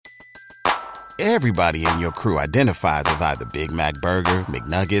Everybody in your crew identifies as either Big Mac Burger,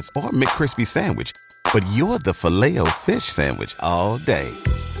 McNuggets, or McCrispy Sandwich. But you're the Filet-O-Fish Sandwich all day.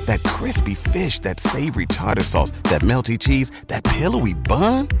 That crispy fish, that savory tartar sauce, that melty cheese, that pillowy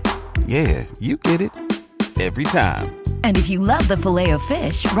bun. Yeah, you get it. Every time. And if you love the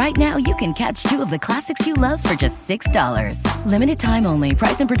Filet-O-Fish, right now you can catch two of the classics you love for just $6. Limited time only.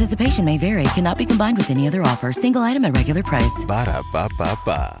 Price and participation may vary. Cannot be combined with any other offer. Single item at regular price.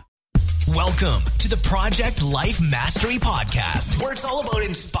 Ba-da-ba-ba-ba. Welcome to the Project Life Mastery Podcast, where it's all about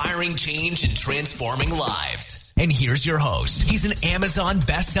inspiring change and transforming lives. And here's your host. He's an Amazon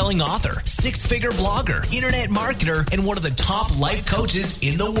best-selling author, six-figure blogger, internet marketer, and one of the top life coaches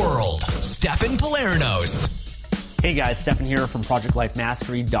in the world, Stefan Palernos. Hey guys, Stefan here from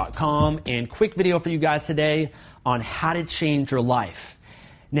ProjectLifeMastery.com, and quick video for you guys today on how to change your life.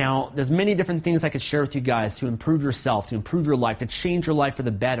 Now, there's many different things I could share with you guys to improve yourself, to improve your life, to change your life for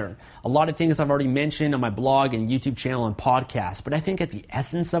the better. A lot of things I've already mentioned on my blog and YouTube channel and podcast, but I think at the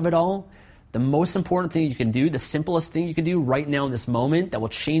essence of it all, the most important thing you can do, the simplest thing you can do right now in this moment that will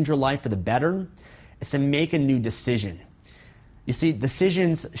change your life for the better, is to make a new decision. You see,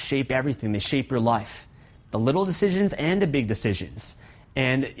 decisions shape everything. They shape your life. The little decisions and the big decisions.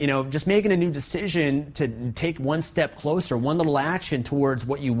 And, just making a new decision to take one step closer, one little action towards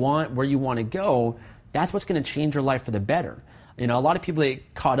what you want, where you want to go, that's what's going to change your life for the better. A lot of people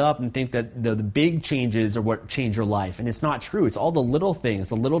get caught up and think that the big changes are what change your life. And it's not true. It's all the little things,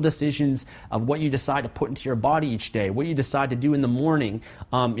 the little decisions of what you decide to put into your body each day, what you decide to do in the morning,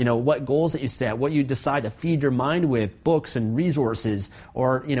 what goals that you set, what you decide to feed your mind with, books and resources,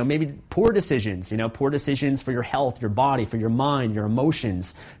 or, maybe poor decisions for your health, your body, for your mind, your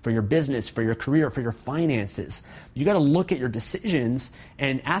emotions, for your business, for your career, for your finances. You got to look at your decisions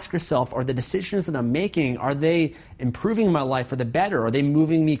and ask yourself, are the decisions that I'm making, are they improving my life for the better? Are they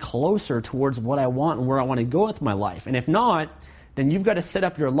moving me closer towards what I want and where I want to go with my life? And if not, then you've got to set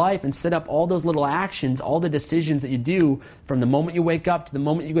up your life and set up all those little actions, all the decisions that you do from the moment you wake up to the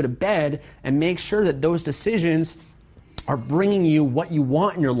moment you go to bed, and make sure that those decisions are bringing you what you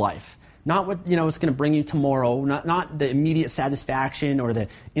want in your life. Not what it's going to bring you tomorrow, not the immediate satisfaction or the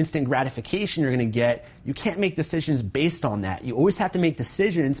instant gratification you're going to get. You can't make decisions based on that. You always have to make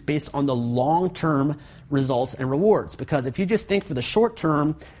decisions based on the long-term results and rewards. Because if you just think for the short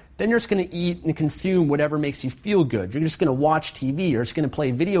term, then you're just going to eat and consume whatever makes you feel good. You're just going to watch TV. You're just going to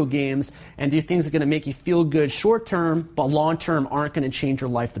play video games and do things that are going to make you feel good short term, but long term aren't going to change your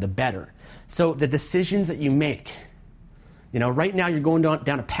life for the better. So the decisions that you make, right now you're going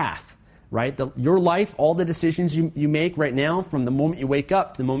down a path. Right? Your life, all the decisions you make right now, from the moment you wake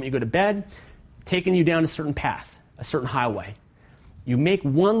up to the moment you go to bed, taking you down a certain path, a certain highway. You make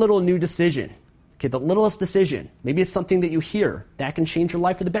one little new decision, the littlest decision. Maybe it's something that you hear. That can change your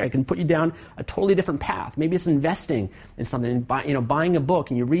life for the better. It can put you down a totally different path. Maybe it's investing in something, buying a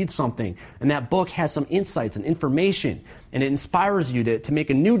book and you read something, and that book has some insights and information, and it inspires you to make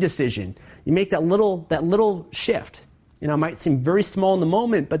a new decision. You make that little shift. It might seem very small in the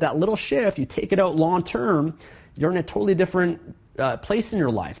moment, but that little shift, you take it out long term, you're in a totally different place in your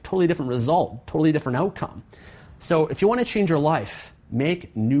life, totally different result, totally different outcome. So if you want to change your life,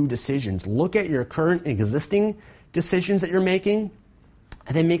 make new decisions. Look at your current existing decisions that you're making,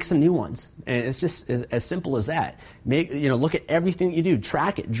 and then make some new ones. And it's just as simple as that. Look at everything that you do,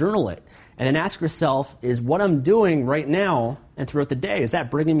 track it, journal it, and then ask yourself, is what I'm doing right now and throughout the day, is that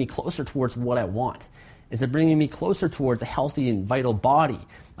bringing me closer towards what I want? Is it bringing me closer towards a healthy and vital body,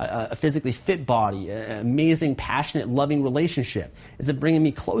 a physically fit body, an amazing, passionate, loving relationship? Is it bringing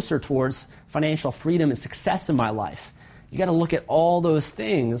me closer towards financial freedom and success in my life? You got to look at all those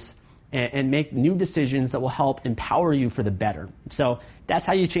things and make new decisions that will help empower you for the better. So that's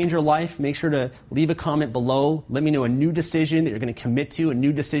how you change your life. Make sure to leave a comment below. Let me know a new decision that you're going to commit to, a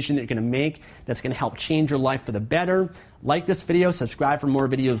new decision that you're going to make that's going to help change your life for the better. Like this video, subscribe for more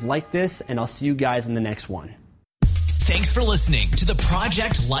videos like this, and I'll see you guys in the next one. Thanks for listening to the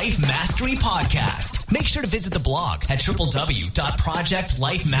Project Life Mastery Podcast. Make sure to visit the blog at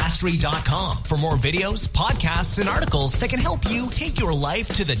www.projectlifemastery.com for more videos, podcasts, and articles that can help you take your life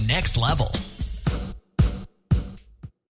to the next level.